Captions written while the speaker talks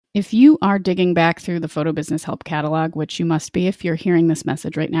If you are digging back through the Photo Business Help catalog, which you must be if you're hearing this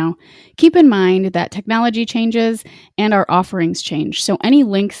message right now, keep in mind that technology changes and our offerings change. So any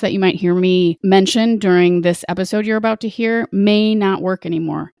links that you might hear me mention during this episode you're about to hear may not work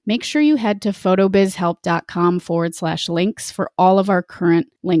anymore. Make sure you head to photobizhelp.com/links for all of our current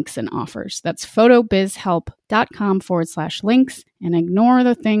links and offers. That's photobizhelp.com/links, and ignore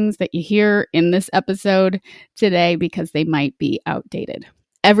the things that you hear in this episode today because they might be outdated.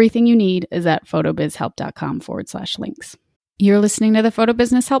 Everything you need is at photobizhelp.com/links. You're listening to the Photo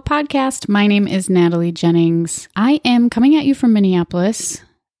Business Help Podcast. My name is Natalie Jennings. I am coming at you from Minneapolis.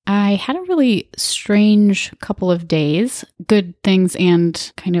 I had a really strange couple of days, good things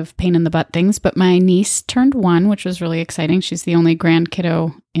and kind of pain in the butt things, but my niece turned 1, which was really exciting. She's the only grand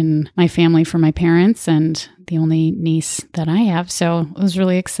kiddo in my family for my parents and the only niece that I have. So it was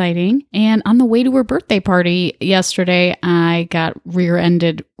really exciting. And on the way to her birthday party yesterday, I got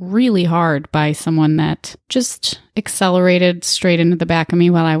rear-ended really hard by someone that just accelerated straight into the back of me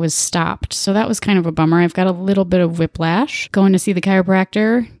while I was stopped. So that was kind of a bummer. I've got a little bit of whiplash going to see the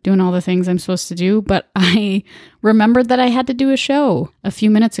chiropractor, doing all the things I'm supposed to do, but I remembered that I had to do a show a few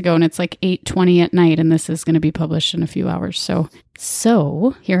minutes ago, and it's like 8:20 at night, and this is going to be published in a few hours.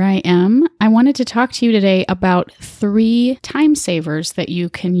 So here I am. I wanted to talk to you today about 3 time savers that you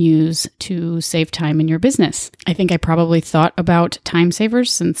can use to save time in your business. I think I probably thought about time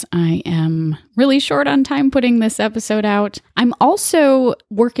savers since I am really short on time putting this episode out. I'm also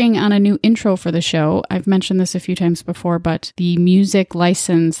working on a new intro for the show. I've mentioned this a few times before, but the music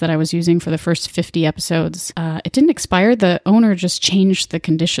license that I was using for the first 50 episodes, it didn't expire. The owner just changed the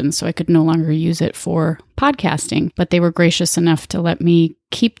conditions, so I could no longer use it for podcasting, but they were gracious enough to let me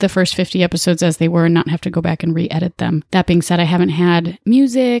keep the first 50 episodes as they were and not have to go back and re-edit them. That being said, I haven't had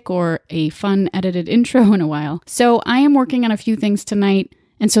music or a fun edited intro in a while. So I am working on a few things tonight.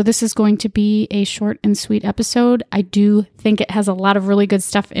 And so this is going to be a short and sweet episode. I do think it has a lot of really good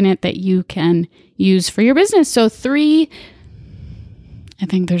stuff in it that you can use for your business. So 3, I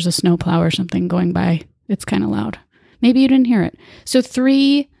think there's a snowplow or something going by. It's kind of loud. Maybe you didn't hear it. So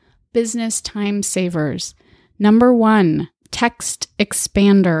 3 business time savers. Number 1, Text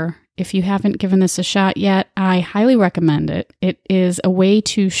Expander. If you haven't given this a shot yet, I highly recommend it. It is a way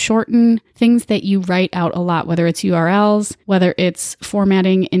to shorten things that you write out a lot, whether it's URLs, whether it's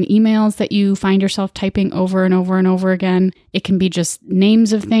formatting in emails that you find yourself typing over and over and over again. It can be just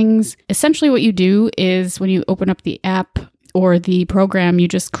names of things. Essentially what you do is when you open up the app or the program, you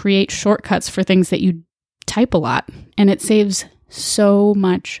just create shortcuts for things that you type a lot, and it saves so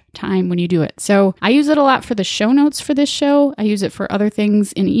much time when you do it. So I use it a lot for the show notes for this show. I use it for other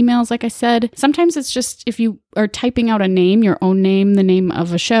things in emails, like I said. Sometimes it's just if you are typing out a name, your own name, the name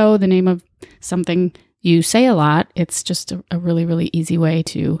of a show, the name of something you say a lot, it's just a really, really easy way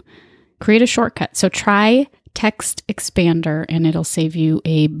to create a shortcut. So try Text Expander and it'll save you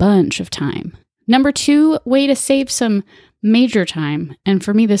a bunch of time. Number 2 way to save some major time, and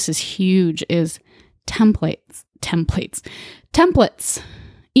for me this is huge, is templates,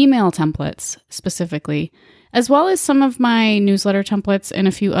 email templates specifically, as well as some of my newsletter templates and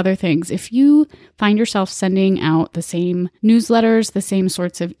a few other things. If you find yourself sending out the same newsletters, the same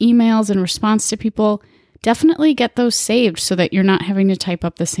sorts of emails in response to people, definitely get those saved so that you're not having to type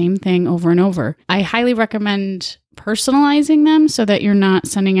up the same thing over and over. I highly recommend personalizing them so that you're not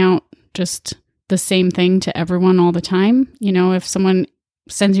sending out just the same thing to everyone all the time. You know, if someone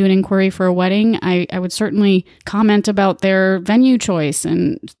sends you an inquiry for a wedding, I would certainly comment about their venue choice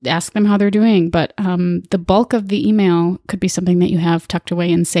and ask them how they're doing. But the bulk of the email could be something that you have tucked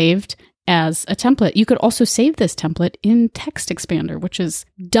away and saved as a template. You could also save this template in Text Expander, which is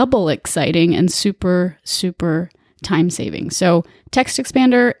double exciting and super, super time saving. So Text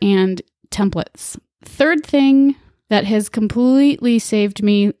Expander and templates. Third thing that has completely saved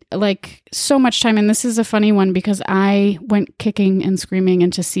me like so much time. And this is a funny one because I went kicking and screaming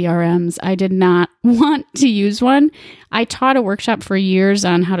into CRMs. I did not want to use one. I taught a workshop for years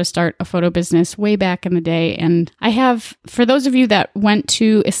on how to start a photo business way back in the day. And I have, for those of you that went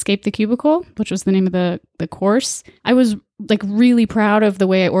to Escape the Cubicle, which was the name of the course, I was like really proud of the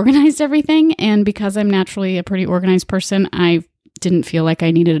way I organized everything. And because I'm naturally a pretty organized person, I didn't feel like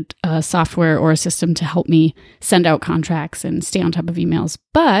I needed a software or a system to help me send out contracts and stay on top of emails.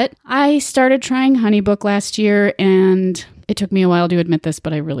 But I started trying HoneyBook last year, and it took me a while to admit this,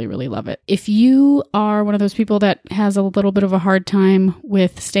 but I really, really love it. If you are one of those people that has a little bit of a hard time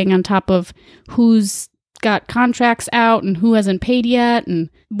with staying on top of who's got contracts out and who hasn't paid yet and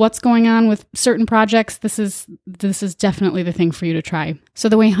what's going on with certain projects, this is definitely the thing for you to try. So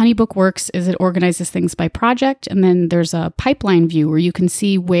the way HoneyBook works is it organizes things by project, and then there's a pipeline view where you can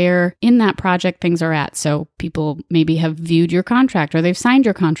see where in that project things are at. So people maybe have viewed your contract or they've signed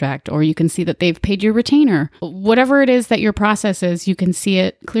your contract, or you can see that they've paid your retainer. Whatever it is that your process is, you can see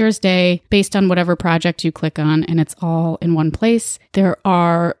it clear as day based on whatever project you click on, and it's all in one place. There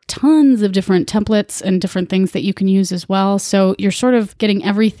are tons of different templates and different things that you can use as well. So you're sort of getting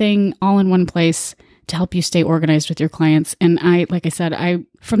everything all in one place to help you stay organized with your clients. And like I said,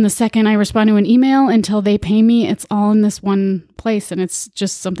 from the second I respond to an email until they pay me, it's all in this one place. And it's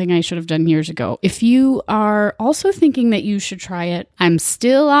just something I should have done years ago. If you are also thinking that you should try it, I'm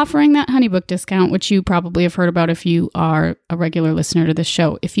still offering that HoneyBook discount, which you probably have heard about if you are a regular listener to this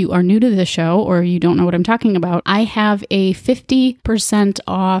show. If you are new to the show or you don't know what I'm talking about, I have a 50%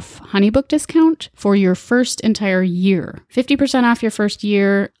 off HoneyBook discount for your first entire year. 50% off your first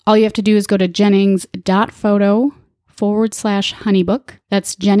year. All you have to do is go to jennings.photo/HoneyBook.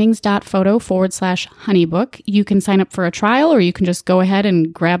 That's jennings.photo/HoneyBook. You can sign up for a trial, or you can just go ahead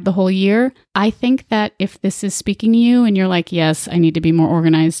and grab the whole year. I think that if this is speaking to you and you're like, yes, I need to be more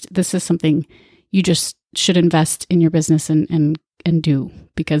organized, this is something you just should invest in your business and do,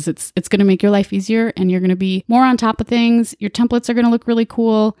 because it's going to make your life easier and you're going to be more on top of things. Your templates are going to look really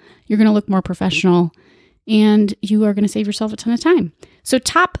cool. You're going to look more professional, and you are going to save yourself a ton of time. So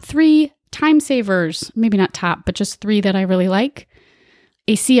top 3 time savers, maybe not top, but just 3 that I really like.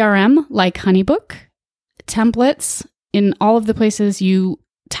 A CRM like HoneyBook, templates in all of the places you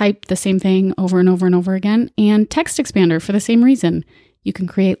type the same thing over and over and over again, and Text Expander for the same reason. You can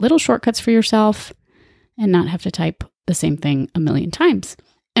create little shortcuts for yourself and not have to type the same thing a million times.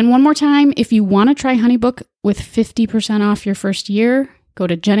 And one more time, if you want to try HoneyBook with 50% off your first year, go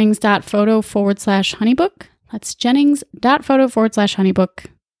to jennings.photo/HoneyBook. That's jennings.photo/HoneyBook.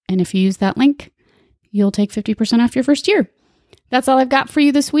 And if you use that link, you'll take 50% off your first year. That's all I've got for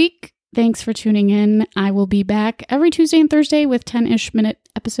you this week. Thanks for tuning in. I will be back every Tuesday and Thursday with 10-ish minute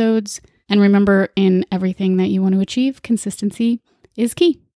episodes. And remember, in everything that you want to achieve, consistency is key.